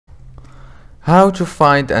How to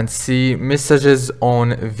find and see messages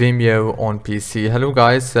on Vimeo on PC. Hello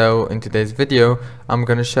guys, so in today's video I'm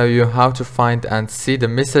gonna show you how to find and see the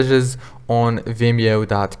messages on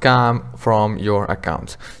vimeo.com from your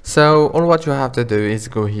account. So all what you have to do is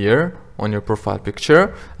go here on your profile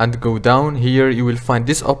picture and go down here. You will find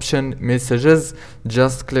this option, messages.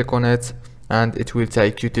 Just click on it and it will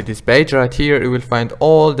take you to this page. Right here you will find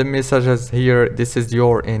all the messages here. This is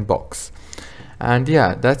your inbox. And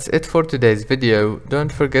yeah, that's it for today's video.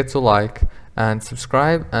 Don't forget to like and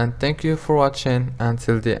subscribe, and thank you for watching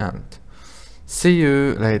until the end. See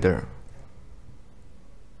you later.